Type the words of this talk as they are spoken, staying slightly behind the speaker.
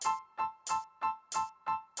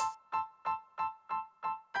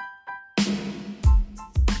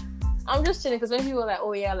I'm just chilling because when people are like,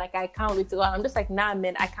 oh yeah, like I can't wait to go out, I'm just like, nah,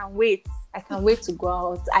 man, I can't wait. I can't wait to go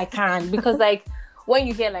out. I can't because like when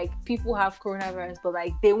you hear like people have coronavirus, but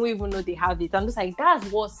like they won't even know they have it. I'm just like,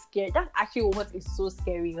 that's what's scary. That's actually what is so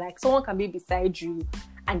scary. Like someone can be beside you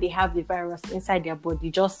and they have the virus inside their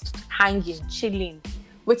body, just hanging, chilling,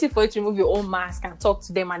 waiting for you to remove your own mask and talk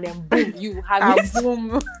to them, and then boom, you have it.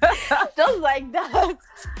 Boom. Just like that.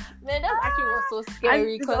 Man, that's actually what's so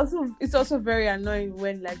scary. It's also very annoying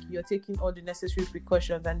when like you're taking all the necessary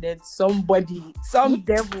precautions and then some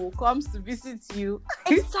devil comes to visit you.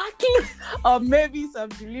 Exactly. Or maybe some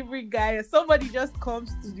delivery guy or somebody just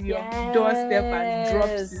comes to your doorstep and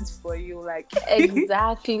drops it for you. Like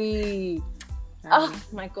exactly. Oh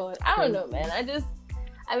my god. I don't know, man. I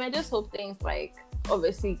just hope things like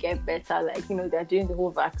obviously get better. Like, you know, they're doing the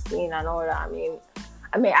whole vaccine and all that.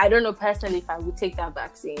 I mean, I don't know personally if I would take that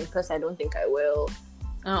vaccine because I don't think I will.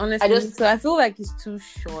 Honestly, I feel like it's too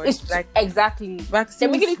short. It's like exactly.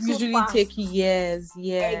 Vaccines usually take years.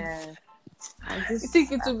 Yeah. You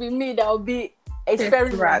think it will be me that will be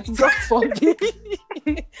experiment? God forbid.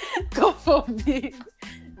 God forbid.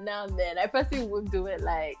 Nah, man, I personally would do it.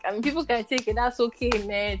 Like, I mean, people can take it. That's okay,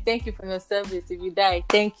 man. Thank you for your service. If you die,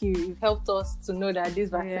 thank you. You've helped us to know that this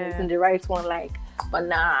vaccine isn't the right one. Like, but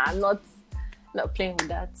nah, I'm not playing with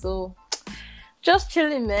that. So just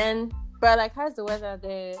chilling, man. But like, how's the weather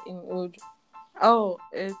there in Oud? Oh,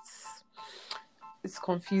 it's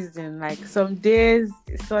confusing. Like some days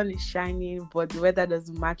the sun is shining, but the weather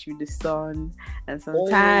doesn't match with the sun, and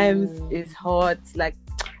sometimes it's hot. Like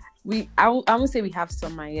I won't say we have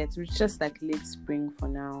summer yet. We're just like late spring for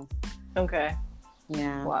now. Okay.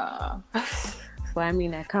 Yeah. Wow. But I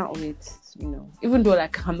mean, I can't wait. You know, even though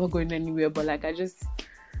like I'm not going anywhere, but like I just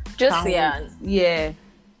yeah.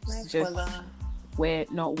 Nice just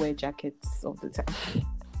not wear jackets all the time.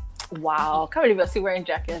 Wow, can't believe you're still wearing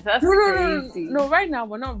jackets. That's crazy. No, right now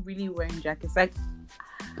we're not really wearing jackets. Like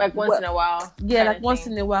once in a while. Yeah, like once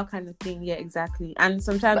in a while kind of thing. Yeah, exactly. And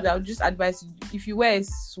sometimes I'll just advise you, if you wear a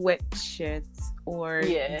sweatshirt or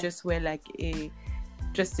you just wear like a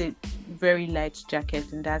very light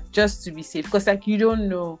jacket, and that just to be safe, because like you don't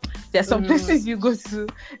know, there's some places you go to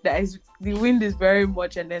that is the wind is very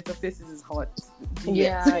much, and then some places is hot.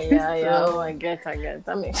 Yeah. Oh, I get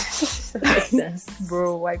that makes sense.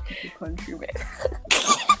 Bro, white people country, man.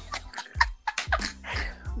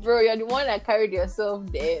 Bro, you're the one that carried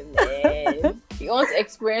yourself there, man. You want to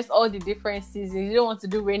experience all the different seasons. You don't want to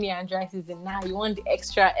do rainy and dry season now. You want the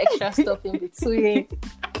extra stuff in between.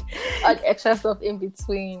 Extra stuff in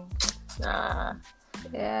between.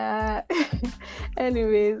 Yeah.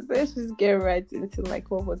 Anyways, let's just get right into like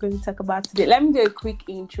what we're going to talk about today. Let me do a quick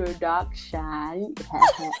introduction.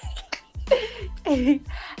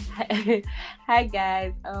 Hi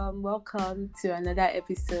guys, welcome to another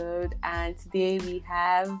episode, and today we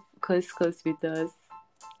have Kos with us.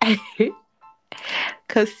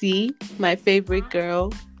 Kosi, my favorite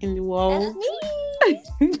girl in the world.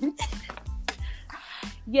 That's me.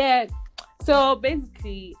 Yeah, so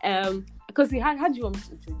basically, Kosi, how do you want me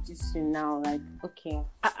to introduce you now? Like, okay,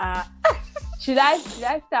 should I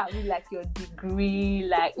start with like your degree?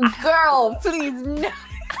 Like, girl, please no.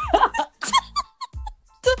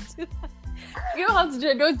 Don't do that. You don't have to do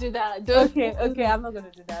it. Don't do that. Okay, I'm not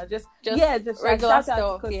gonna do that. Just regular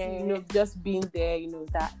stuff. Because, you know, just being there, you know,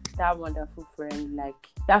 that wonderful friend, like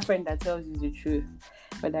that friend that tells you the truth,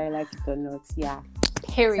 whether I like it or not. Yeah.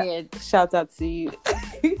 Period. Shout out to you.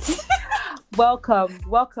 Welcome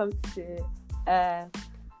to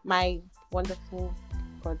my wonderful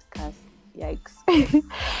podcast. Yikes.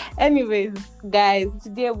 Anyways, guys,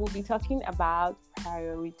 today we'll be talking about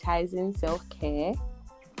prioritizing self-care.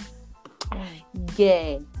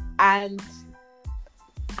 Yeah, and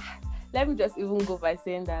let me just even go by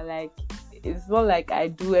saying that like it's not like I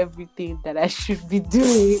do everything that I should be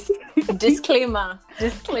doing. Disclaimer,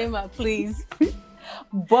 please.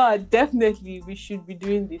 But definitely we should be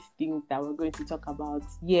doing these things that we're going to talk about.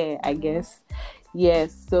 Yeah, I guess.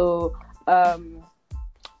 Yes. So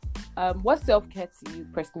what's self-care to you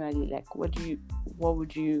personally? Like what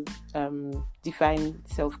would you define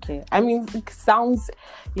self-care? I mean, it sounds,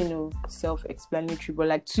 you know, self-explanatory, but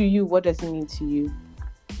like to you, what does it mean to you?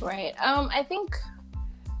 Right. I think,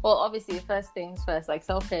 well, obviously first things first, like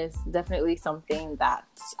self-care is definitely something that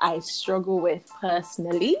I struggle with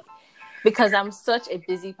personally, because I'm such a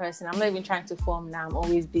busy person. I'm not even trying to form now. I'm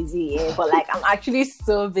always busy, but like I'm actually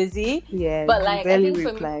so busy. Yeah. But like barely I think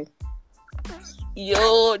reply.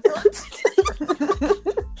 Yo, don't.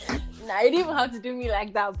 Nah, you didn't even have to do me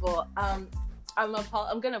like that. But I'm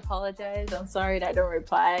gonna apologize. I'm sorry that I don't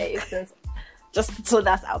reply since Just so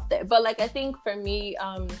that's out there. But like, I think for me,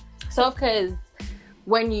 self-care is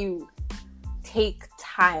when you take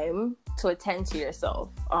time to attend to yourself.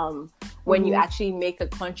 When you actually make a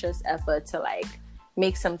conscious effort to like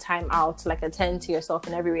make some time out to like attend to yourself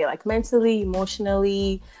in every way, like mentally,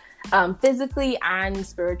 emotionally, physically, and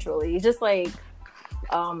spiritually. Just like,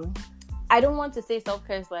 I don't want to say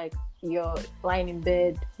self-care is like you're lying in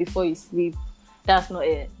bed before you sleep. That's not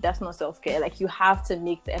it. That's not self-care. Like, you have to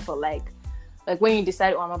make the effort. Like when you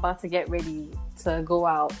decide, I'm about to get ready to go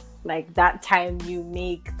out, like that time you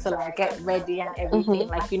make to like get ready and everything.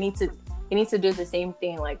 Like, you need to do the same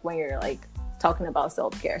thing like when you're like talking about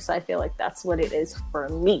self-care. So I feel like that's what it is for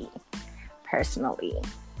me personally.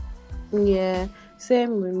 Yeah,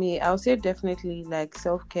 same with me. I would say definitely like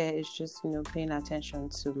self-care is just, paying attention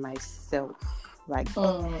to myself, like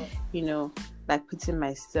like putting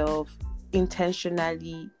myself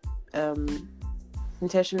intentionally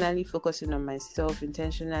focusing on myself,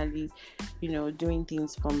 intentionally doing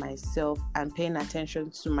things for myself and paying attention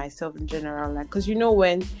to myself in general. Like, because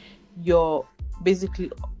when you're basically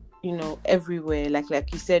everywhere,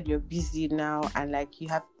 like you said, you're busy now and like you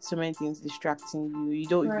have so many things distracting you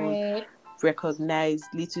don't even recognize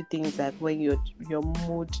little things, like when your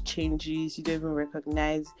mood changes, you don't even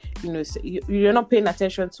recognize, so you're not paying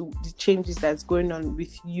attention to the changes that's going on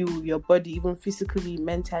with you, your body, even physically,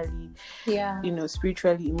 mentally,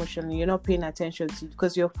 spiritually, emotionally. You're not paying attention to,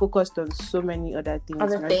 because you're focused on so many other things.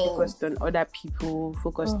 Focused on other people,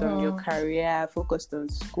 focused on your career, focused on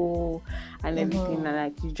school and everything, and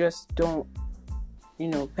like you just don't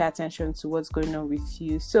pay attention to what's going on with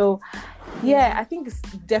you. So I think it's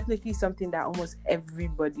definitely something that almost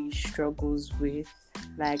everybody struggles with.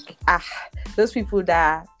 Like, those people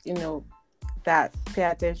that that pay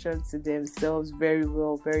attention to themselves very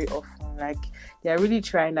well, very often, like they're really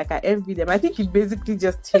trying. Like, I envy them. I think it basically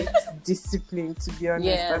just takes discipline, to be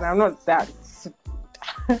honest. And I'm not that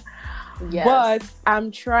disciplined. But I'm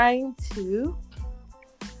trying to.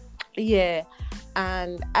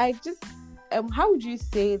 And I just how would you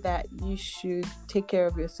say that you should take care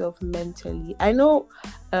of yourself mentally? I know,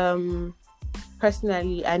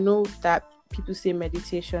 personally, I know that people say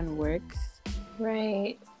meditation works.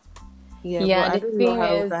 Right. But I don't know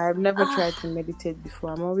how. I've never tried to meditate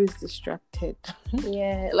before. I'm always distracted.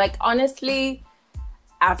 Like, honestly,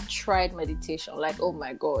 I've tried meditation. Like, oh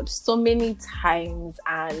my God, so many times,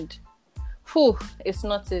 and it's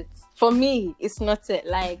not it. For me, it's not it.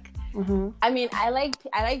 Like, I mean, I like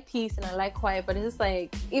peace and I like quiet, but it's just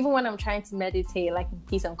like, even when I'm trying to meditate, like in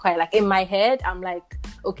peace and quiet, like in my head, I'm like,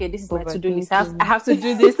 okay, this is my to-do list. I have to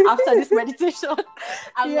do this after this meditation.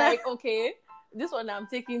 I'm like, okay, this one I'm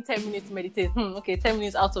taking 10 minutes to meditate. Okay, 10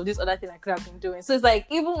 minutes out of this other thing I could have been doing. So it's like,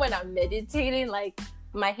 even when I'm meditating, like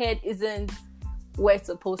my head isn't where it's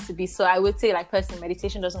supposed to be. So I would say, like, personally,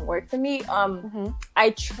 meditation doesn't work for me.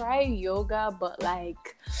 I try yoga, but like,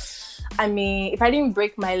 I mean, if I didn't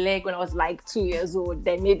break my leg when I was like 2 years old,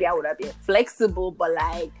 then maybe I would have been flexible. But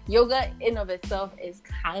like, yoga in of itself is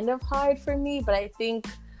kind of hard for me. But I think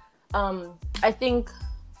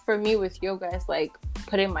for me with yoga, it's like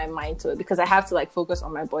putting my mind to it, because I have to like focus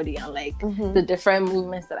on my body and like the different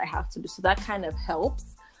movements that I have to do. So that kind of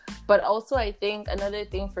helps. But also, I think another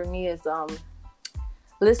thing for me is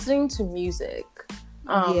listening to music.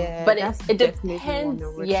 But it depends.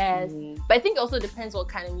 Yes, but I think also depends what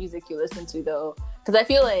kind of music you listen to, though, because I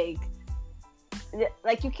feel like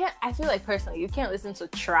you can't. I feel like personally, you can't listen to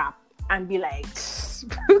trap and be like,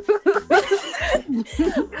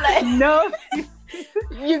 like no,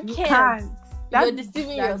 you can't. You're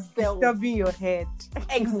deceiving yourself. Disturbing your head.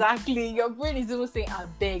 Exactly. Your brain is even saying, I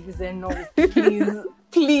beg, Zeno,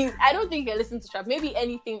 please. I don't think you listen to trap. Maybe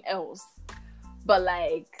anything else. But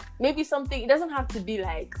like, maybe something, it doesn't have to be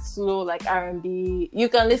like slow, like R&B. You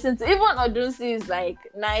can listen to, even Odunsi's like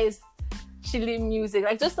nice chilling music,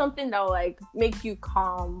 like just something that will like make you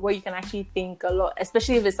calm, where you can actually think a lot,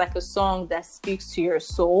 especially if it's like a song that speaks to your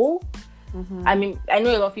soul. I mean, I know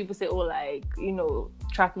a lot of people say, oh, like,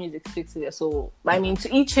 trap music speaks to their soul. But I mean,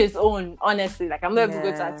 to each his own, honestly. Like, I'm never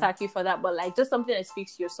going to attack you for that, but like, just something that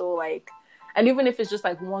speaks to your soul, like. And even if it's just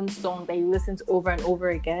like one song that you listen to over and over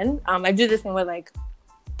again, I do this thing where like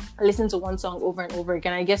I listen to one song over and over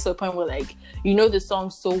again. I get to a point where like the song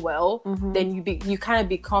so well, then you kind of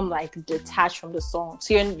become like detached from the song.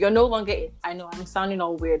 So you're no longer I know I'm sounding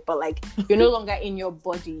all weird, but like you're no longer in your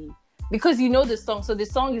body, because the song. So the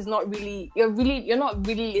song is not really you're not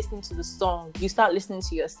really listening to the song. You start listening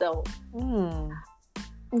to yourself.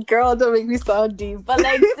 Girl, don't make me sound deep. But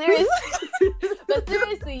like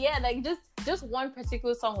seriously, yeah, like just just one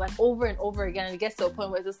particular song like over and over again, and it gets to a point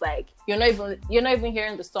where it's just like you're not even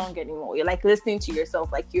hearing the song anymore. You're like listening to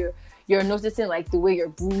yourself, like you're noticing like the way you're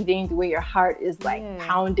breathing, the way your heart is like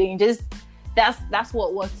pounding. Just that's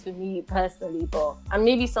what works for me personally. But and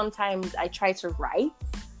maybe sometimes I try to write.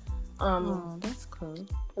 That's cool.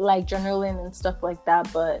 Like journaling and stuff like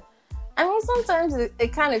that. But I mean, sometimes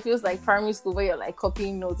it kind of feels like primary school where you're like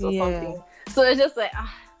copying notes or something. So it's just like,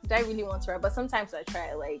 do I really want to write? But sometimes I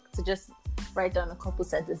try like to just write down a couple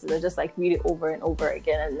sentences and just like read it over and over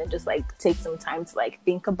again, and then just like take some time to like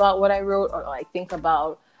think about what I wrote, or like think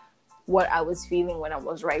about what I was feeling when I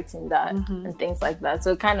was writing that and things like that.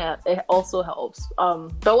 So it also helps.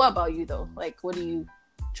 But what about you though? Like, what do you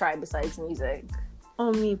try besides music?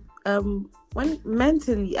 Me, when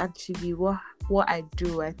mentally, actually, what I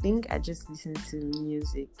do, I think I just listen to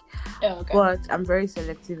music. Oh, okay. But I'm very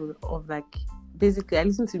selective of like, basically, I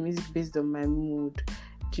listen to music based on my mood.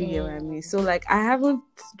 Do you get what I mean? So like, I haven't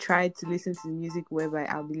tried to listen to music whereby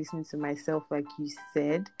I'll be listening to myself, like you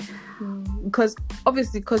said, because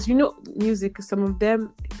obviously, you know, music, some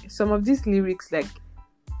of these lyrics like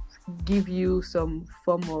give you some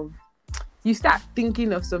form of, you start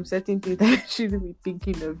thinking of some certain things that you shouldn't be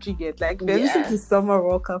thinking of. You get like, listen to Summer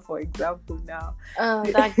Walker, for example. Now,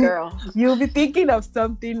 that girl, you'll be thinking of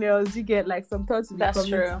something else. You get like some thoughts will be coming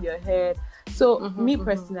to your head. So me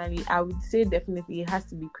personally, I would say definitely it has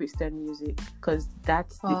to be Christian music, because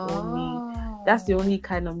that's the only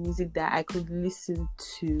kind of music that I could listen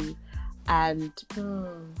to, and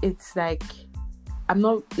it's like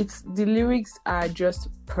the lyrics are just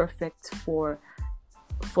perfect for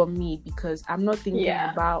me, because I'm not thinking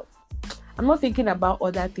about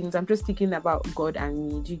other things. I'm just thinking about God and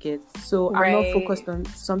me. Do you get? So I'm not focused on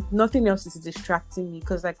nothing else is distracting me,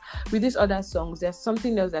 because like with these other songs, there's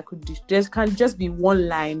something else that there can just be one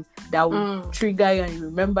line that will trigger you and you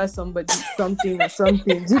remember somebody something or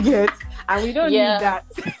something. Do you get? And we don't need that.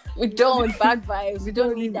 We don't. Bad vibes. We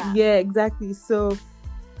don't need that. Yeah, exactly. So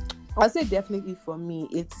I'll say definitely for me,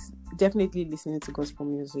 it's definitely listening to gospel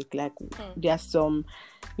music. Like there's some,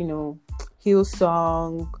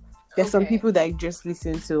 Hillsong. There's some people that you just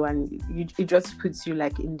listen to and it just puts you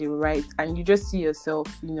like in the right, and you just see yourself,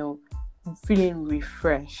 feeling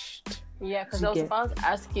refreshed. Yeah, because I was about to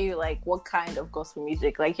ask you like what kind of gospel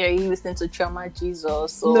music. Like, are you listening to Chioma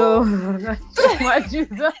Jesus? Or... No, not Chioma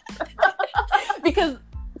Jesus. because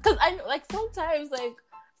I like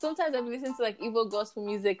sometimes I'm listening to like Igbo gospel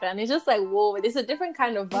music, and it's just like, whoa, it's a different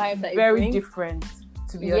kind of vibe. That very different,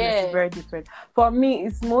 to be honest. It's very different. For me,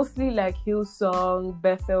 it's mostly like Hillsong,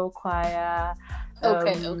 Bethel Choir.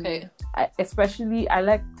 Okay. I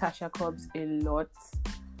like Tasha Cobbs a lot.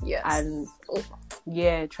 Yes. And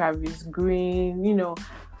Travis Green.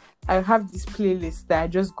 I have this playlist that I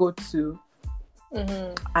just go to.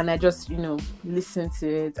 And I just, listen to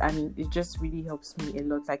it, and it just really helps me a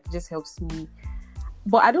lot. Like, it just helps me.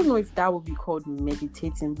 But I don't know if that would be called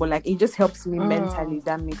meditating, but like it just helps me mentally.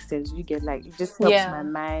 That makes sense. You get like, it just helps my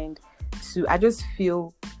mind I just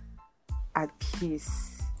feel at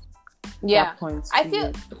peace. Yeah.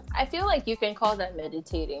 I feel like you can call that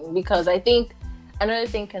meditating, because I think another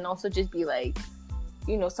thing can also just be like,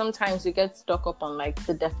 sometimes we get stuck up on like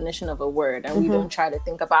the definition of a word, and we don't try to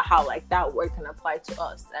think about how like that word can apply to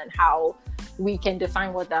us and how we can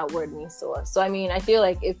define what that word means to us. So I mean, I feel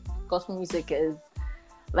like if gospel music is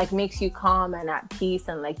like makes you calm and at peace,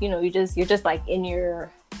 and like you're just like in your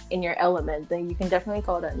element, then you can definitely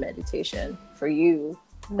call that meditation for you.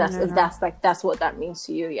 That's what that means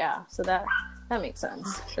to you. Yeah, so that makes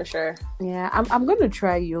sense for sure. Yeah, I'm gonna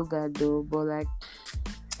try yoga though, but like,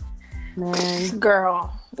 man,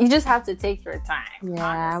 girl, you just have to take your time.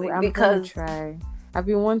 Yeah, honestly, I'm gonna try. I've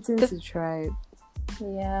been wanting to try it.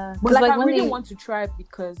 Yeah, but like I really want to try it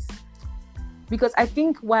because I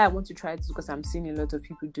think why I want to try it is because I'm seeing a lot of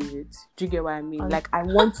people do it. Do you get what I mean? Like I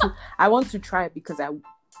want to try it because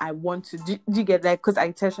I want to. Do you get that? Because I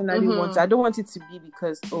intentionally want to. I don't want it to be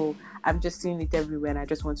because I'm just seeing it everywhere and I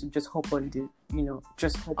just want to just hop on the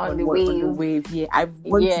on the wave. Yeah, I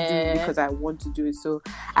want to do it because I want to do it. So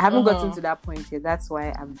I haven't gotten to that point yet. That's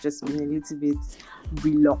why I'm just being a little bit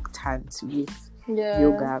reluctant with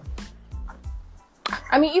yoga.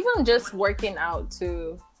 I mean, even just working out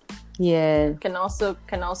too. Yeah, can also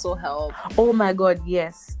help. Oh my god,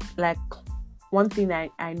 yes. Like one thing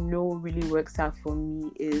I know really works out for me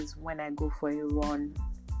is when I go for a run.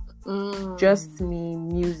 Just me,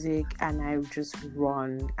 music, and I just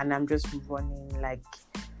run, and I'm just running like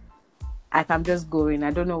I'm just going. I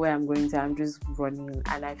don't know where I'm going to. I'm just running,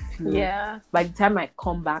 and I feel by the time I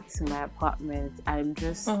come back to my apartment, I'm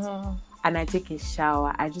just and I take a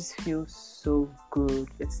shower, I just feel so good.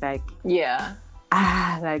 It's like, yeah.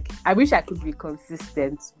 Like I wish I could be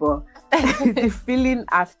consistent, but the feeling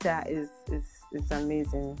after is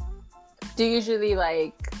amazing. Do you usually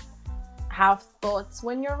like have thoughts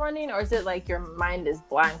when you're running, or is it like your mind is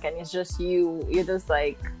blank and it's just you're just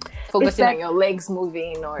like focusing on your legs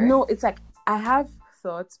moving? Or no, it's like I have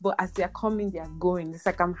thoughts, but as they're coming, they're going. It's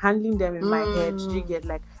like I'm handling them in my head. Do you get,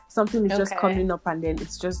 like something is just coming up and then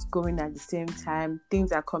it's just going at the same time?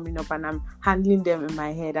 Things are coming up and I'm handling them in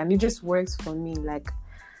my head, and it just works for me. Like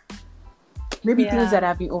maybe things that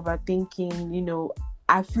I've been overthinking, you know,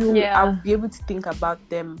 I feel I'll be able to think about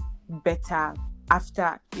them better after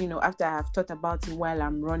I have thought about it while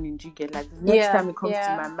I'm running. Do you get, like the next time it comes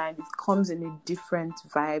to my mind, it comes in a different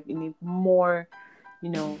vibe, in a more, you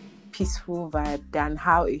know, peaceful vibe than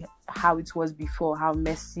how it was before, how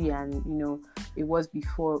messy and, you know, it was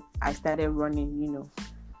before I started running, you know.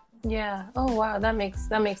 Yeah. Oh wow, that makes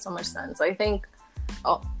so much sense. I think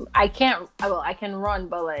I can run,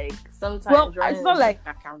 but like sometimes it's not like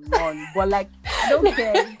I can run, but like I don't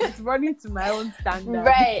care. It's running to my own standard.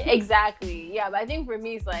 Right, exactly. Yeah, but I think for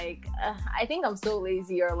me it's like I think I'm so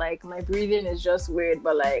lazy, or like my breathing is just weird,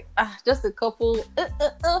 but like just a couple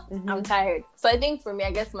I'm tired. So I think for me,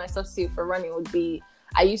 I guess my substitute for running would be,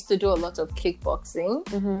 I used to do a lot of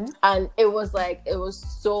kickboxing, and it was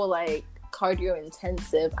so like cardio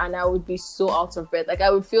intensive, and I would be so out of breath. Like I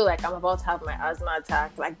would feel like I'm about to have my asthma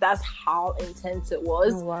attack. Like that's how intense it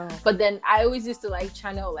was. Oh, wow. But then I always used to like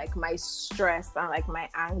channel like my stress and like my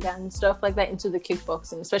anger and stuff like that into the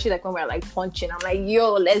kickboxing, especially like when we're like punching. I'm like,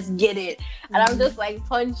 yo, let's get it. And I'm just like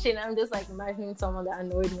punching. I'm just like imagining someone that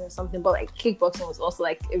annoyed me or something. But like kickboxing was also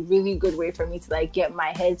like a really good way for me to like get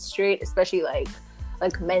my head straight, especially like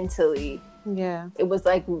mentally. Yeah, it was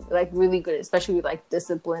like really good, especially with like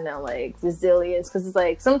discipline and like resilience, because it's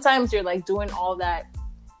like sometimes you're like doing all that,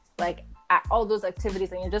 like all those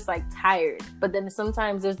activities, and you're just like tired, but then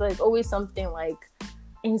sometimes there's like always something like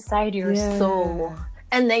inside your soul,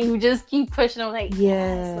 and then you just keep pushing. I'm like,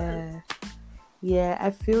 I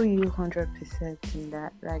feel you 100% in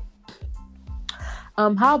that. Like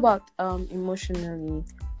how about emotionally?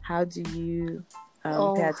 How do you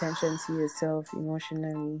pay attention to yourself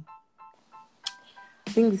emotionally?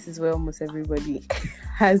 I think this is where almost everybody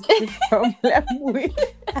has this problem with.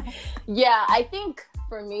 Yeah, I think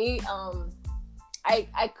for me,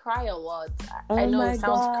 I cry a lot. I know it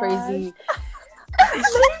sounds crazy.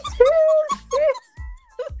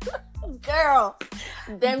 Girl,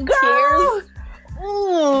 them tears.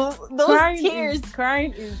 Those tears.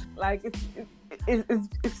 Crying is like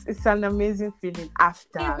it's an amazing feeling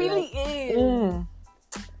after. It really is.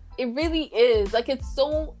 It really is. Like it's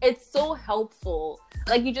so helpful.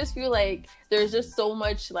 Like you just feel like there's just so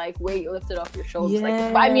much like weight lifted off your shoulders.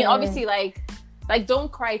 Like, but I mean, obviously, like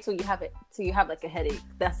don't cry till you have like a headache.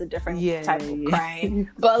 That's a different type of crying.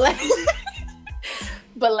 But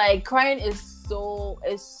like crying is so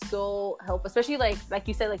helpful, especially like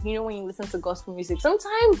you said, like, you know, when you listen to gospel music,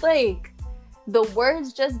 sometimes like the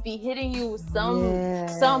words just be hitting you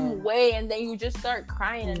some way, and then you just start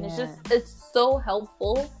crying, and it's so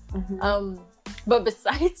helpful. But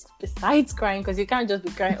besides crying, because you can't just be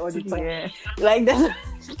crying all the time. Like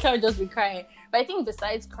you can't just be crying. But I think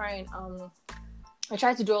besides crying, I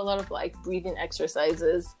try to do a lot of like breathing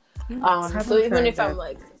exercises. So even if I'm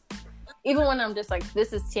like, even when I'm just like,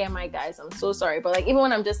 this is TMI, guys, I'm so sorry, but like even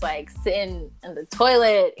when I'm just like sitting in the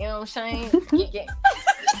toilet, you know what I'm saying?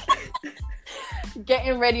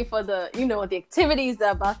 Getting ready for the, you know, the activities that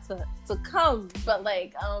are about to come. But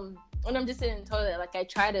like when I'm just sitting in the toilet, like I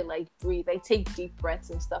try to like breathe, I take deep breaths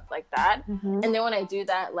and stuff like that. And then when I do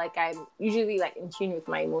that, like I'm usually like in tune with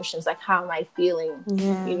my emotions, like how am I feeling,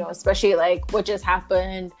 you know, especially like what just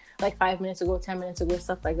happened like 5 minutes ago, 10 minutes ago,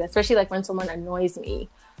 stuff like that. Especially like when someone annoys me,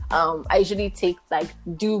 I usually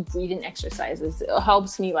do breathing exercises. It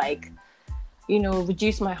helps me like, you know,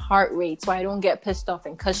 reduce my heart rate so I don't get pissed off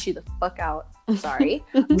and cuss you the fuck out. Sorry.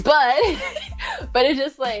 but it's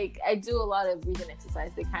just like I do a lot of breathing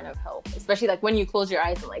exercise. They kind of help, especially like when you close your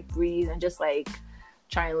eyes and like breathe and just like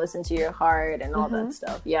try and listen to your heart and all that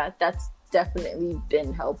stuff. Yeah, that's definitely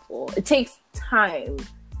been helpful. It takes time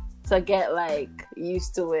to get like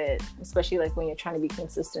used to it, especially like when you're trying to be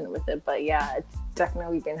consistent with it. But yeah, it's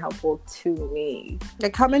definitely been helpful to me.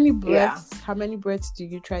 Like how many breaths do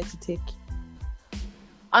you try to take?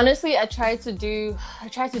 Honestly, I try to do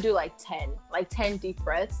like 10 deep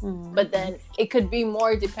breaths, but then it could be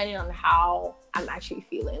more depending on how I'm actually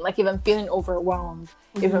feeling. Like if I'm feeling overwhelmed,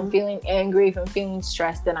 if I'm feeling angry, if I'm feeling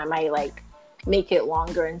stressed, then I might like make it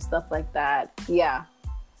longer and stuff like that. Yeah.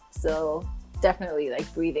 So definitely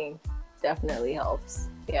like breathing definitely helps.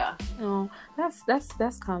 Yeah. Oh, that's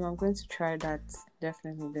calm. I'm going to try that.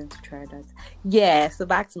 Definitely going to try that. Yeah. So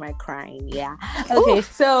back to my crying. Yeah. Okay. Ooh.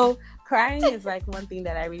 So crying is like one thing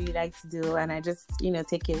that I really like to do, and I just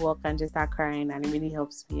take a walk and just start crying, and it really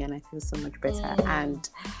helps me, and I feel so much better. And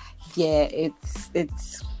yeah,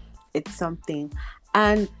 it's something.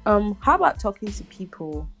 And how about talking to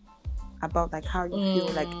people about like how you feel,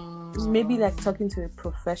 like maybe like talking to a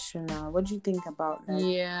professional? What do you think about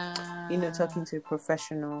like talking to a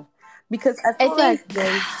professional? Because I feel like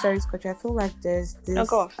there's I feel like there's this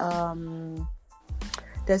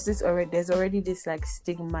there's already this like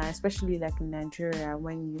stigma, especially like in Nigeria,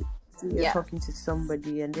 when you're talking to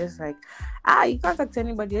somebody and there's like, you can't talk to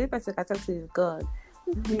anybody, every person can talk to is God.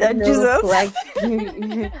 Jesus. Like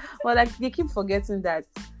well, like they keep forgetting that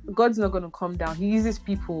God's not going to come down. He uses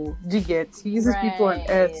people. Do you get? He uses people on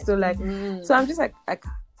earth. So like, so I'm just like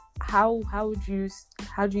how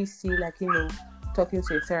do you see like talking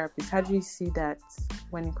to a therapist? How do you see that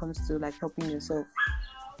when it comes to like helping yourself?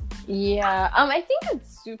 Yeah, I think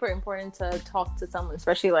it's super important to talk to someone,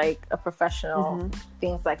 especially like a professional,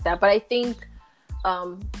 things like that. But I think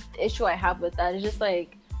the issue I have with that is just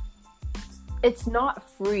like, it's not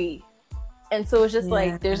free. And so it's just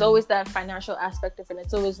like, there's always that financial aspect of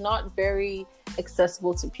it. So it's not very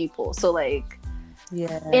accessible to people. So like,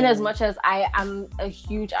 in as much as I am a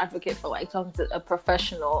huge advocate for like talking to a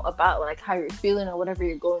professional about like how you're feeling or whatever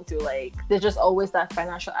you're going through, like there's just always that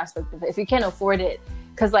financial aspect of it. If you can't afford it,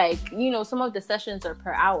 because like, some of the sessions are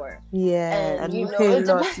per hour. Yeah. And you pay a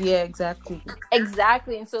lot. Yeah, exactly.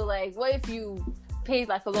 Exactly. And so like, what if you paid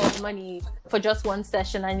like a lot of money for just one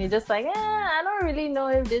session and you're just like, I don't really know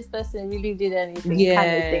if this person really did anything,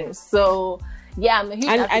 kind of thing. So I'm a huge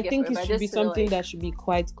advocate. I think it should be something that should be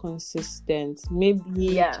quite consistent.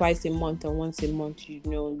 Maybe twice a month or once a month, you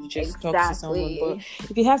just talk to someone. But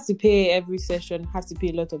if you have to pay every session, have to pay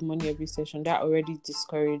a lot of money every session, that already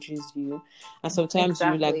discourages you. And sometimes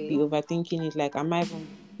you like be overthinking it, like, am I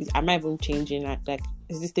even changing? Like,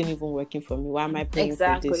 is this thing even working for me? Why am I paying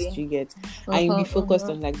for this? You get? And you'll be focused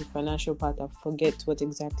on like the financial part and forget what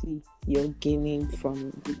exactly you're gaining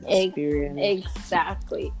from the experience.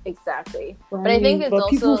 Exactly. But I think it's also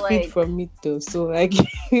people like, feed from it though, so like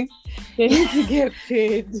they need to get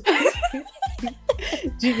paid.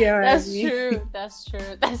 Do you get what I mean? That's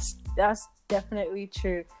true. That's definitely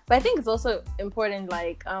true. But I think it's also important,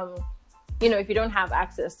 like if you don't have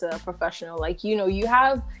access to a professional, like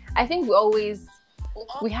I think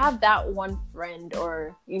we have that one friend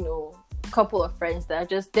or couple of friends that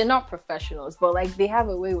they're not professionals, but like they have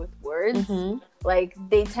a way with words. Like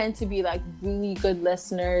they tend to be like really good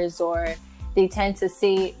listeners, or they tend to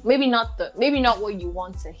say maybe not what you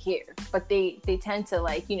want to hear, but they tend to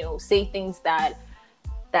like say things that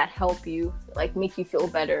help you, like make you feel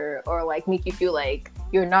better, or like make you feel like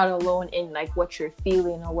you're not alone in like what you're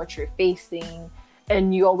feeling or what you're facing.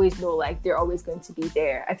 And you always know like they're always going to be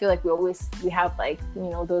there. I feel like we have like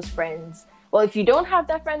those friends. Well, if you don't have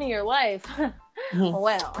that friend in your life,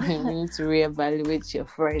 well, you need to reevaluate your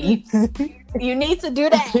friends. You need to do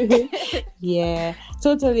that. Yeah,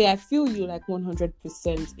 totally. I feel you like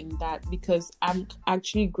 100% in that, because I'm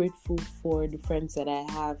actually grateful for the friends that I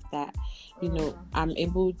have that, I'm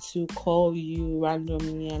able to call you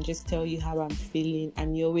randomly and just tell you how I'm feeling,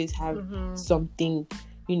 and you always have something,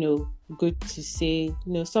 good to say,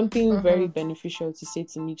 something very beneficial to say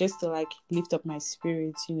to me, just to like lift up my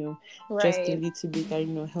spirits, just a little bit,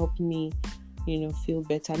 and help me, feel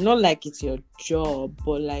better. Not like it's your job,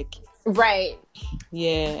 but like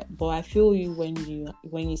yeah. But I feel you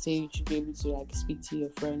when you say you should be able to like speak to your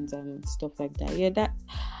friends and stuff like that. Yeah, that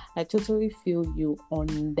I totally feel you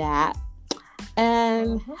on that.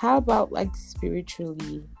 And how about like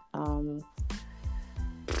spiritually?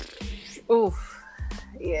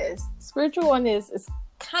 Yes, spiritual one is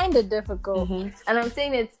kind of difficult, and I'm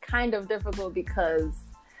saying it's kind of difficult because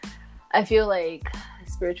I feel like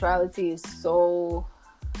spirituality is so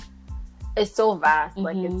vast.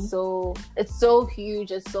 Like it's so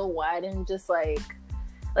huge, it's so wide, and just like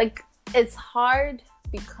it's hard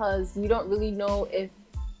because you don't really know if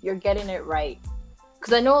you're getting it right.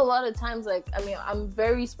 Because I know a lot of times, like, I mean, I'm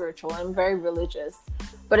very spiritual, I'm very religious,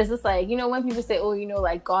 but it's just like, when people say, oh,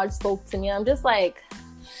 like God spoke to me, I'm just like,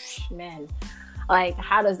 man, like,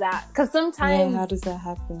 how does that? Because sometimes, how does that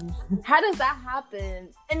happen?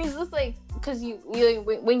 And it's just like, because you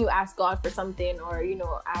when you ask God for something, or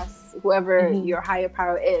ask whoever your higher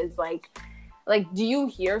power is, like do you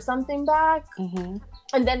hear something back?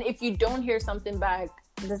 And then if you don't hear something back,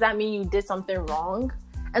 does that mean you did something wrong?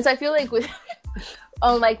 And so I feel like with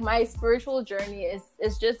like my spiritual journey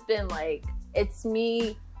it's just been like, it's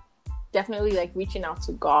me definitely like reaching out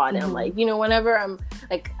to God. And I'm like, you know, whenever I'm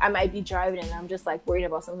like, I might be driving and I'm just like worried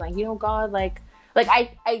about something, like, you know, God, like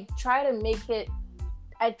I try to make it,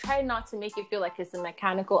 I try not to make it feel like it's a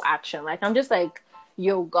mechanical action. Like, I'm just like,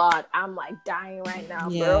 yo, God, I'm like dying right now,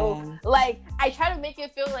 bro. Like, I try to make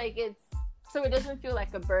it feel like it's, so it doesn't feel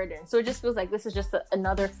like a burden. So it just feels like this is just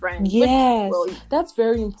another friend. Yes, that's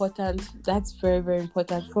very important. That's very, very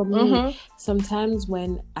important for me. Sometimes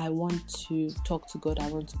when I want to talk to God, I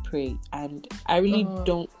want to pray, and I really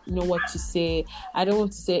don't know what to say. I don't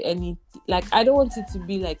want to say any, like, I don't want it to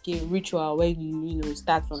be like a ritual when you know,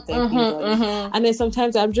 start from thanking God. And then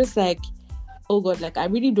sometimes I'm just like, oh God, like, I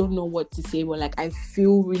really don't know what to say, but like, I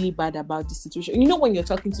feel really bad about the situation. You know, when you're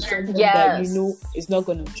talking to someone that you know is not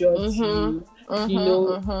going to judge you, you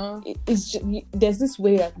know, it's just, there's this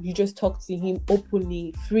way that you just talk to him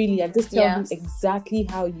openly, freely, and just tell him exactly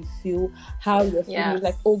how you feel, how you're feeling.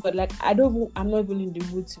 Like, oh God, like, I'm not even in the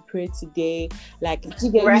mood to pray today. Like,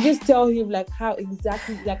 you just tell him like how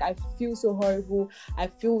exactly, like, I feel so horrible. I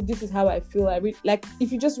feel, this is how I feel. Like,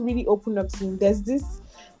 if you just really open up to him, there's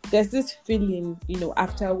this feeling, you know,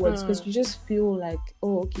 afterwards, because you just feel like,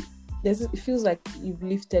 oh, okay, it feels like you've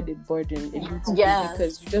lifted a burden a little bit,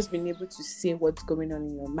 because you've just been able to say what's going on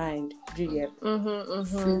in your mind. Do you get?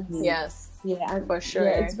 Yes. Yeah, and for sure.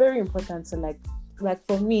 Yeah, it's very important to like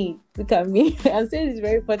for me, look at me. I'm saying it's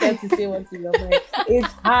very important to say what's in your mind.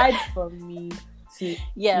 It's hard for me to,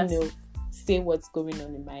 you know, say what's going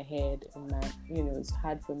on in my head, and you know, it's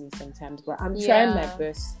hard for me sometimes, but I'm trying my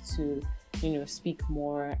best to, you know, speak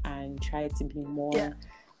more and try to be more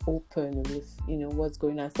open with, you know, what's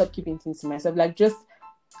going on. Stop keeping things to myself. Like, just,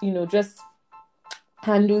 you know, just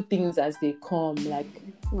handle things as they come. Like,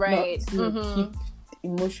 not to keep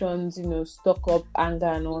emotions, you know, stock up, anger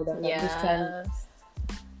and all that. Like, just trying.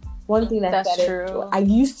 One thing I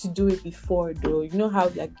used to do it before, though. You know how,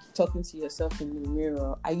 like, talking to yourself in the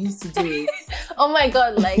mirror, I used to do it. Oh my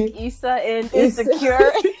God, like Issa in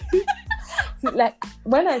Insecure. Like,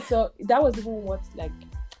 when I saw, that was even what like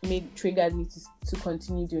triggered me to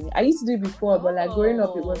continue doing it. I used to do it before, but like growing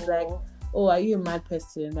up, it was like, oh, are you a mad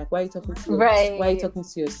person? Like, why are you talking to why are you talking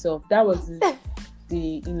to yourself? That was the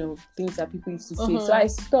you know, things that people used to say. So I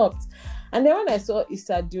stopped, and then when I saw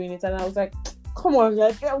Issa doing it, and I was like, come on,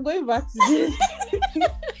 like, I'm going back to this.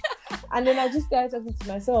 And then I just started talking to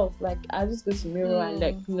myself. Like, I just go to mirror and,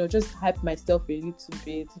 like, you know, just hype myself a little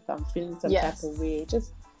bit if I'm feeling some type of way.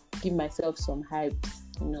 Just give myself some hype,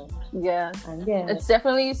 you know. And it's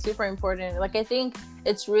definitely super important. Like, I think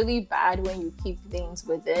it's really bad when you keep things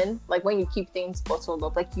within, like when you keep things bottled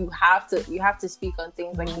up. Like, you have to speak on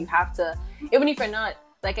things. Like, you have to, even if you're not,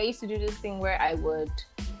 like, I used to do this thing where I would,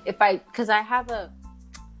 because I have a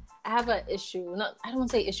issue, I don't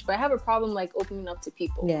want to say issue, but I have a problem like opening up to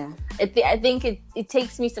people. I think it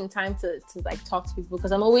takes me some time to like talk to people,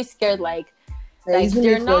 because I'm always scared like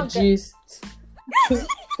they're not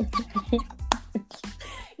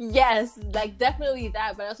yes, like, definitely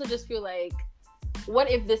that. But I also just feel like, what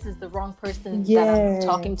if this is the wrong person that I'm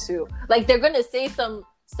talking to? Like, they're gonna say some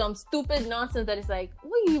stupid nonsense that is like,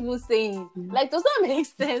 what are you even saying? Like, does that make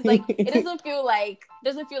sense? Like, it doesn't feel like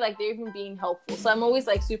they're even being helpful. So I'm always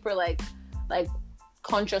like super like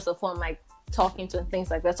conscious of who I'm like talking to and things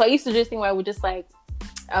like that. So I used to do this thing where I would just like,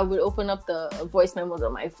 I would open up the voice memos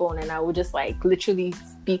on my phone, and I would just like literally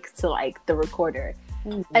speak to like the recorder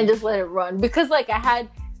and just let it run, because like I had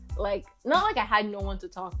like, not like I had no one to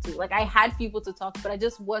talk to, like I had people to talk to, but I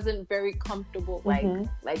just wasn't very comfortable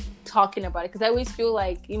like talking about it, because I always feel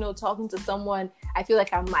like, you know, talking to someone, I feel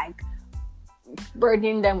like I'm like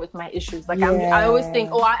burdening them with my issues. Like, I always think,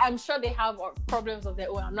 oh, I'm sure they have problems of their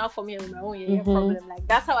own, I'm not familiar with my own problem. Like,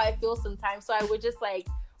 that's how I feel sometimes. So I would just like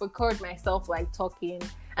record myself like talking,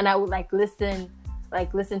 and I would like listen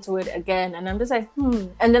to it again, and I'm just like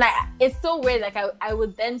and then it's so weird, like I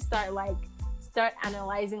would then start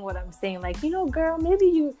analyzing what I'm saying, like, you know, girl, maybe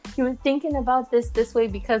you were thinking about this way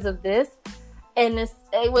because of this, and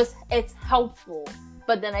it's helpful.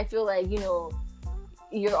 But then I feel like, you know,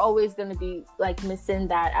 you're always going to be like missing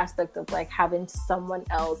that aspect of like having someone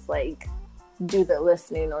else like do the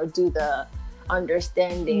listening or do the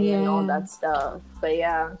understanding and all that stuff. But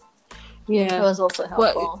it was also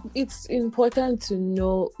helpful. But it's important to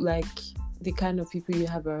know like the kind of people you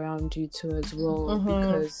have around you too as well,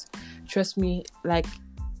 because trust me, like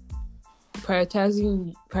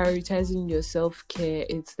prioritizing your self-care,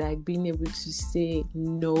 it's like being able to say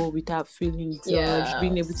no without feeling judged,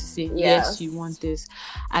 being able to say yes, you want this,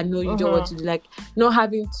 I know you don't want to do, like not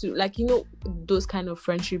having to, like, you know, those kind of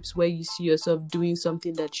friendships where you see yourself doing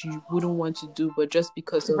something that you wouldn't want to do, but just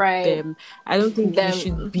because of them, I don't think you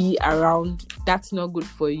should be around. That's not good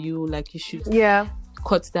for you. Like, you should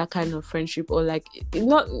cut that kind of friendship, or like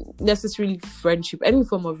not necessarily friendship, any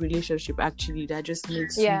form of relationship actually that just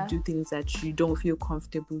makes you do things that you don't feel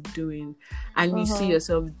comfortable doing, and you see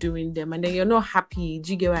yourself doing them, and then you're not happy.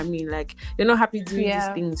 Do you get what I mean? Like, you're not happy doing these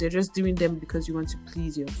things, you're just doing them because you want to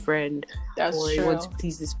please your friend, you want to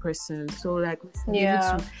please this person. So like, be able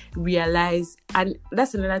to realize, and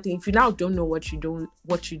that's another thing, if you now don't know what you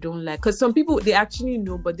don't like, because some people, they actually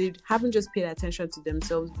know, but they haven't just paid attention to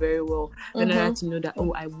themselves very well. They're not allowed to know that,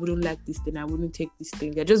 oh, I wouldn't like this thing, I wouldn't take this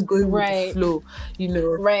thing. They're just going with the flow, you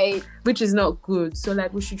know, which is not good. So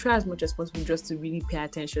like, we should try as much as possible just to really pay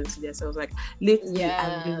attention to themselves. Like, lately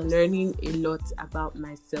I've been learning a lot about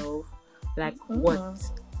myself, like what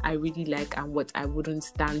I really like and what I wouldn't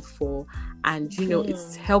stand for. And you know,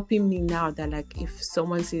 it's helping me now that like, if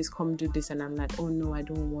someone says come do this and I'm like, oh no, I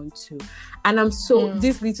don't want to, and I'm so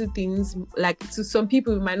these little things, like, to some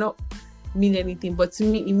people it might not mean anything, but to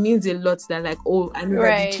me it means a lot. That like, oh, I know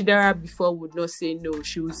that the Chidera before would not say no,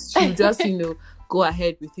 she would just you know, go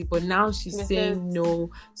ahead with it, but now she's saying no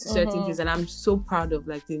to certain things, and I'm so proud of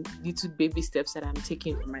like the little baby steps that I'm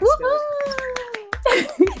taking for myself.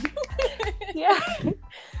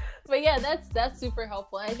 But yeah, that's super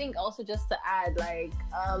helpful. I think also, just to add, like,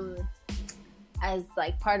 as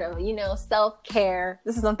like part of, you know, self-care,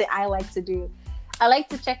 this is something I like to do. I like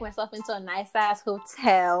to check myself into a nice ass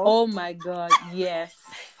hotel. Oh my God, yes.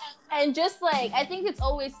 And just like, I think it's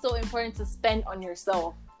always so important to spend on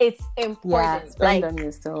yourself. It's important. Yeah, spend on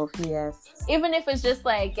yourself, yes. Even if it's just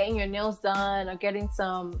like getting your nails done, or getting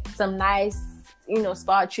some nice, you know,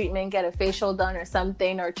 spa treatment, get a facial done or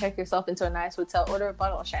something, or check yourself into a nice hotel, order a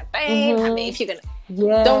bottle of champagne. I mean, if you're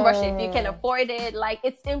gonna, don't rush it if you can afford it. Like,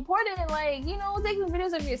 it's important, like, you know, taking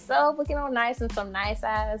videos of yourself looking all nice in some nice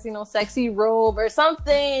ass, you know, sexy robe or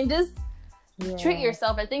something. Just treat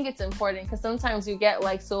yourself. I think it's important, because sometimes you get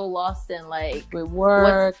like so lost in like with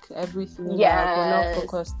work, everything. Like, we're not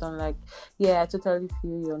focused on like, I totally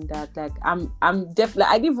feel you on that. Like, I'm definitely,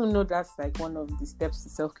 I didn't even know that's like one of the steps to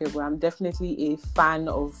self-care, but I'm definitely a fan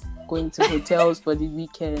of going to hotels for the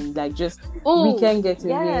weekend. Like, just weekend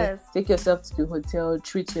getaway, take yourself to the hotel,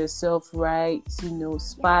 treat yourself right, you know,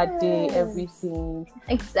 spa day, everything.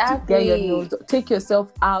 Exactly. Get your nose, take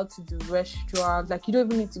yourself out to the restaurant. Like, you don't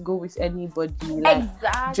even need to go with anybody. Like,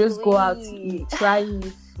 just go out to eat, try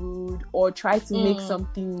new food, or try to make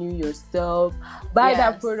something new yourself. Buy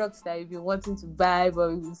that product that you've been wanting to buy, but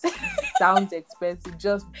it sounds expensive.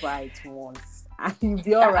 Just buy it once, and you'll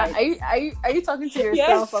be all right. Are you talking to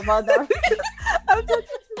yourself about that? I'm talking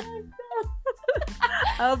to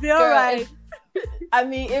myself. I'll be all right. I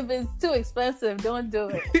mean, if it's too expensive, don't do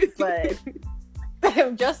it. But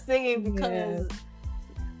I'm just saying, because.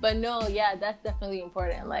 But no, that's definitely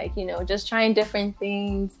important. Like, you know, just trying different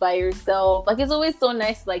things by yourself. Like, it's always so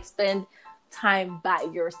nice to like spend time by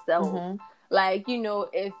yourself. Like, you know,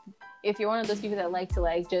 if you're one of those people that like to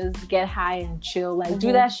like just get high and chill, like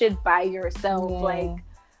do that shit by yourself. Like,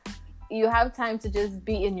 you have time to just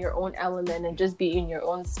be in your own element and just be in your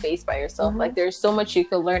own space by yourself. Like, there's so much you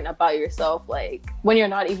can learn about yourself, like when you're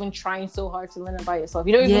not even trying so hard to learn about yourself.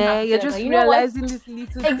 You don't even have to, you're just like, realizing these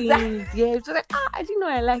little things. It's just like, I didn't know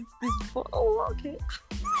I liked this before. Oh, okay.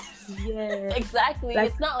 Exactly. Like,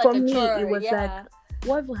 it's not like for a chore. me, it was like,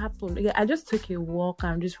 whatever happened? I just took a walk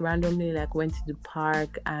and just randomly like went to the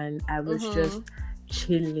park, and I was just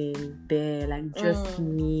chilling there, like just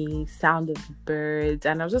me, sound of birds,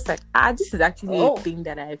 and I was just like, this is actually a thing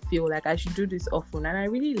that I feel like I should do this often, and I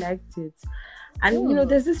really liked it. And you know,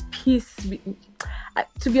 there's this peace.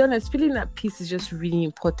 To be honest, feeling that peace is just really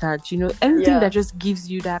important. You know, anything that just gives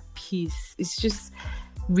you that peace, it's just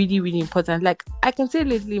really, really important. Like, I can say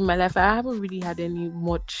lately in my life, I haven't really had any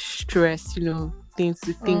much stress, you know, things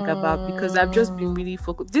to think about, because I've just been really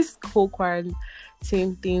focused. This whole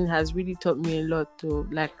quarantine thing has really taught me a lot too.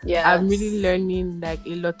 Like, I'm really learning like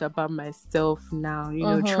a lot about myself now, you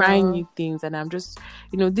know, trying new things, and I'm just,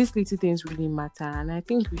 you know, these little things really matter, and I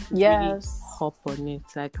think we should really hop on it,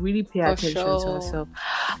 like really pay attention to ourselves.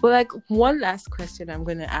 But like, one last question I'm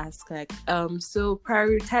gonna ask, like, so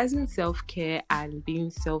prioritizing self-care and being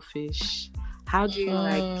selfish, how do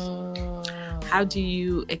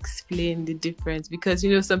you explain the difference? Because, you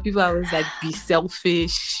know, some people always like, be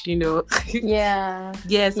selfish, you know.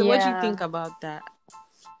 So what do you think about that?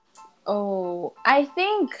 I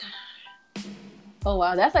think Oh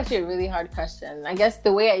wow, that's actually a really hard question. I guess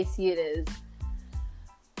the way I see it is,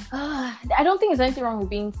 I don't think there's anything wrong with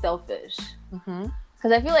being selfish.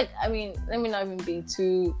 Because I feel like, I mean, let me not even be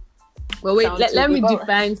too. Well, wait. Let me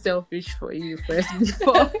define selfish for you first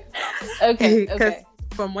before. Okay. Because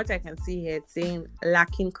from what I can see here, it's saying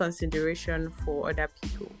lacking consideration for other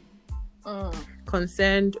people,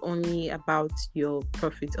 concerned only about your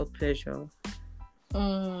profit or pleasure.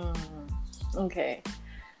 Okay.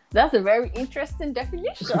 That's a very interesting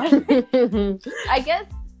definition. I guess.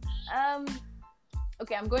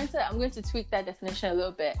 Okay, I'm going to tweak that definition a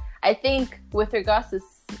little bit. I think with regards to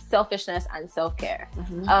selfishness and self-care,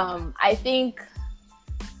 I think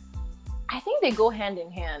they go hand in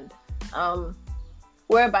hand.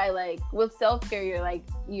 Whereby, like, with self-care,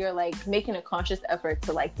 you're making a conscious effort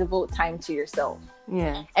to like devote time to yourself.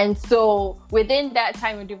 Yeah. And so within that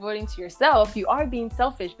time you're devoting to yourself, you are being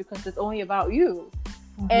selfish because it's only about you.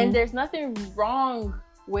 And there's nothing wrong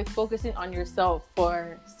with focusing on yourself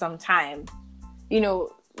for some time. You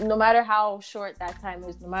know, no matter how short that time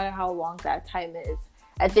is, no matter how long that time is,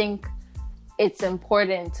 I think it's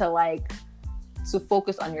important to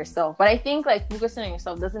focus on yourself. But I think focusing on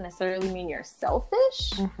yourself doesn't necessarily mean you're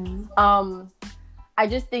selfish. I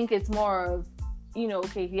just think it's more of,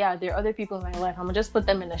 okay, yeah, there are other people in my life. I'm gonna just put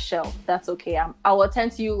them in a shelf. That's okay. I'll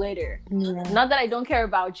attend to you later. Not that I don't care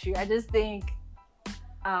about you. I just think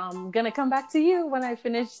I'm gonna come back to you when I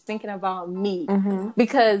finish thinking about me.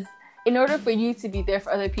 Because in order for you to be there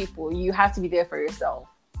for other people, you have to be there for yourself.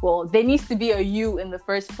 Well, there needs to be a you in the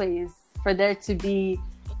first place for there to be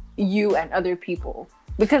you and other people.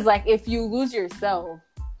 Because if you lose yourself,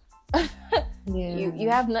 you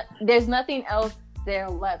have there's nothing else there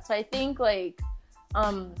left. So I think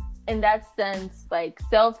in that sense,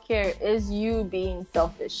 self-care is you being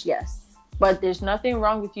selfish, yes. But there's nothing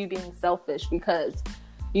wrong with you being selfish because,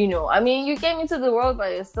 you came into the world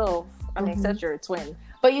by yourself. I mean, except you're a twin.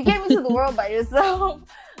 But you came into the world by yourself.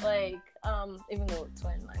 Even though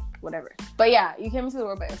twin, whatever. But yeah, you came into the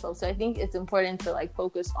world by yourself. So I think it's important to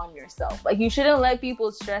focus on yourself. You shouldn't let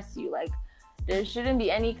people stress you. There shouldn't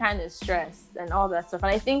be any kind of stress and all that stuff.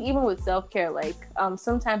 And I think even with self-care,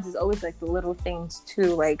 sometimes it's always the little things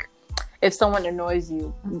too. If someone annoys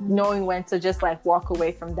you, knowing when to just walk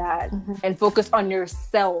away from that and focus on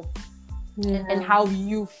yourself. And how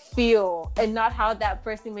you feel, and not how that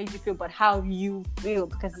person made you feel, but how you feel,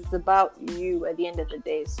 because it's about you at the end of the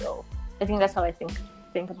day. So I think that's how I think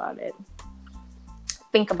about it.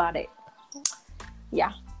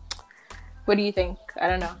 Yeah. What do you think? I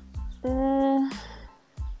don't know.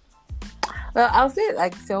 Well, I'll say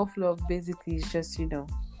self-love basically is just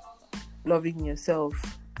loving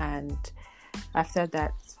yourself, and after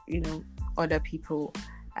that other people.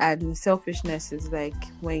 And selfishness is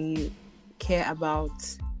when you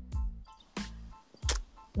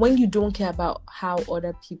don't care about how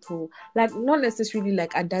other people, not necessarily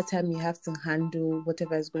at that time you have to handle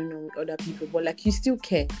whatever is going on with other people, but you still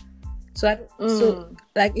care. So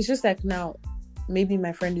it's just now maybe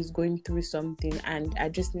my friend is going through something and I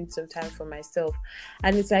just need some time for myself,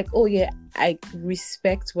 and it's oh yeah, I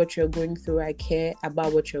respect what you're going through, I care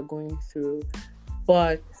about what you're going through,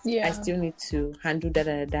 but I still need to handle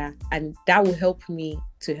that, and that will help me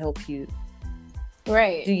to help you.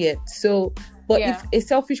 Right. Do you get? So, but if a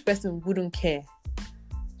selfish person wouldn't care,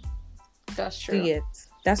 that's true. Do you get?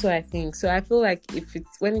 That's what I think. So I feel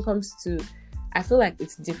when it comes to, I feel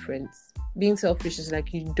it's different. Being selfish is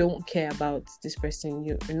you don't care about this person.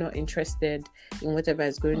 You're not interested in whatever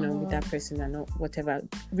is going on with that person, and not whatever,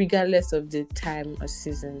 regardless of the time or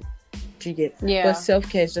season. Do you get? Yeah. But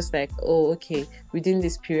self-care is just oh, okay, within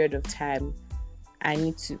this period of time, I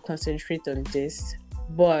need to concentrate on this.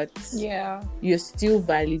 But you're still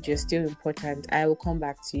valid, you're still important. I will come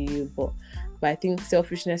back to you. But I think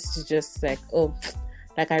selfishness is just I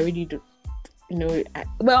really do,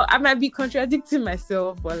 I might be contradicting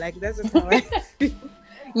myself, but that's just how I feel.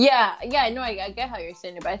 I get how you're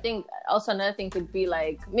saying it, but I think also another thing could be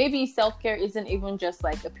maybe self-care isn't even just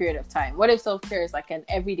a period of time. What if self-care is an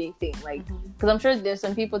everyday thing? Because I'm sure there's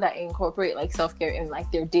some people that incorporate self-care in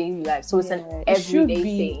their daily life, so it's an everyday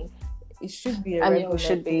thing. It should be. It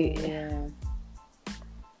should be.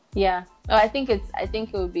 Yeah. Oh, I think it's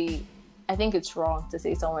wrong to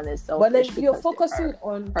say someone is selfish. But then you're focusing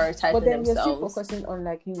on prioritizing but then themselves. You're still focusing on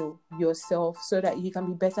yourself, so that you can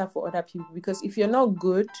be better for other people. Because if you're not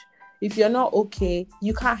good, if you're not okay,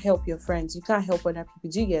 you can't help your friends. You can't help other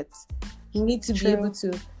people. Do you get? You need to be able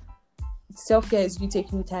to. Self-care is you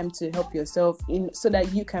taking time to help yourself so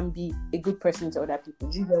that you can be a good person to other people.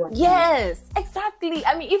 Do you get what yes, exactly.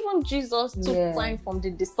 I mean, even Jesus took time from the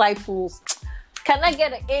disciples. Can I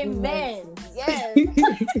get an amen? Yes.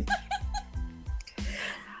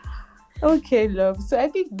 Okay, love. So I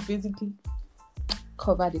think basically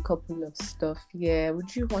covered a couple of stuff. Yeah.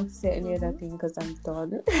 Would you want to say any other thing? Because I'm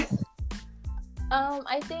done.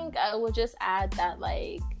 I think I would just add that,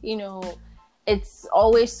 like, you know, it's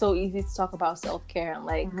always so easy to talk about self-care and,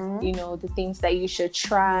 like, you know, the things that you should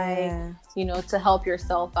try, you know, to help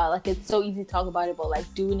yourself out. Like, it's so easy to talk about it, but, like,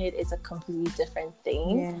 doing it is a completely different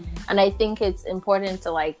thing. Yeah. And I think it's important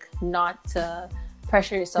to, like, not to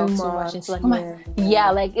pressure yourself too much into, like,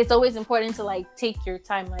 like, it's always important to, like, take your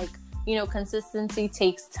time. Like, you know, consistency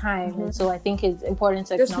takes time. And so I think it's important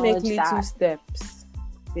to acknowledge just make little steps.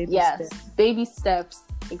 Baby steps.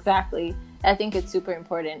 Exactly. I think it's super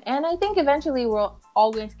important. And I think eventually we're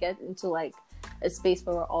all going to get into, like, a space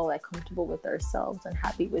where we're all, like, comfortable with ourselves and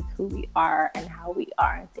happy with who we are and how we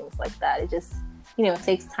are and things like that. It just, you know, it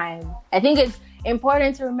takes time. I think it's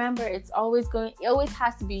important to remember it always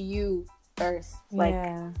has to be you first. Like,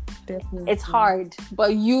 definitely. It's hard,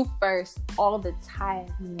 but you first all the time.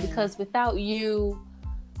 Because without you,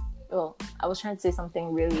 well, I was trying to say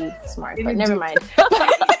something really smart, but never mind.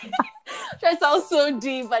 That sounds so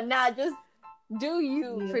deep, but just do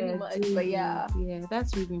you pretty much. But yeah,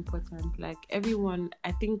 that's really important. Like, everyone,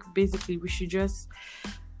 I think basically we should just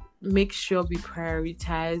make sure we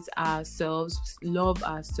prioritize ourselves, love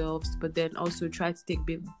ourselves, but then also try to take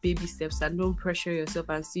baby steps, and don't pressure yourself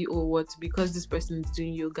and see, because this person is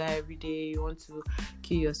doing yoga every day, you want to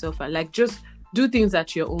kill yourself. And, like, just do things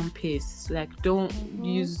at your own pace. Like, don't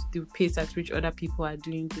use the pace at which other people are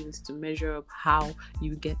doing things to measure up how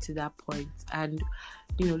you get to that point. And,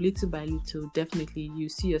 you know, little by little, definitely you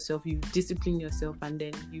see yourself, you discipline yourself, and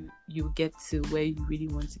then you get to where you really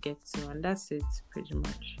want to get to. And that's it, pretty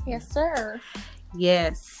much. Yes, sir.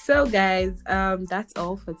 Yes. So, guys, that's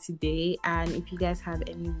all for today. And if you guys have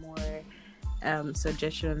any more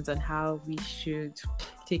suggestions on how we should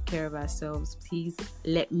take care of ourselves, please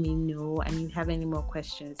let me know. And if you have any more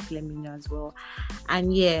questions, let me know as well.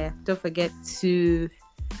 And don't forget to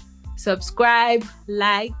subscribe,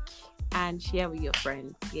 like, and share with your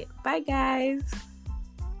friends. Bye, guys.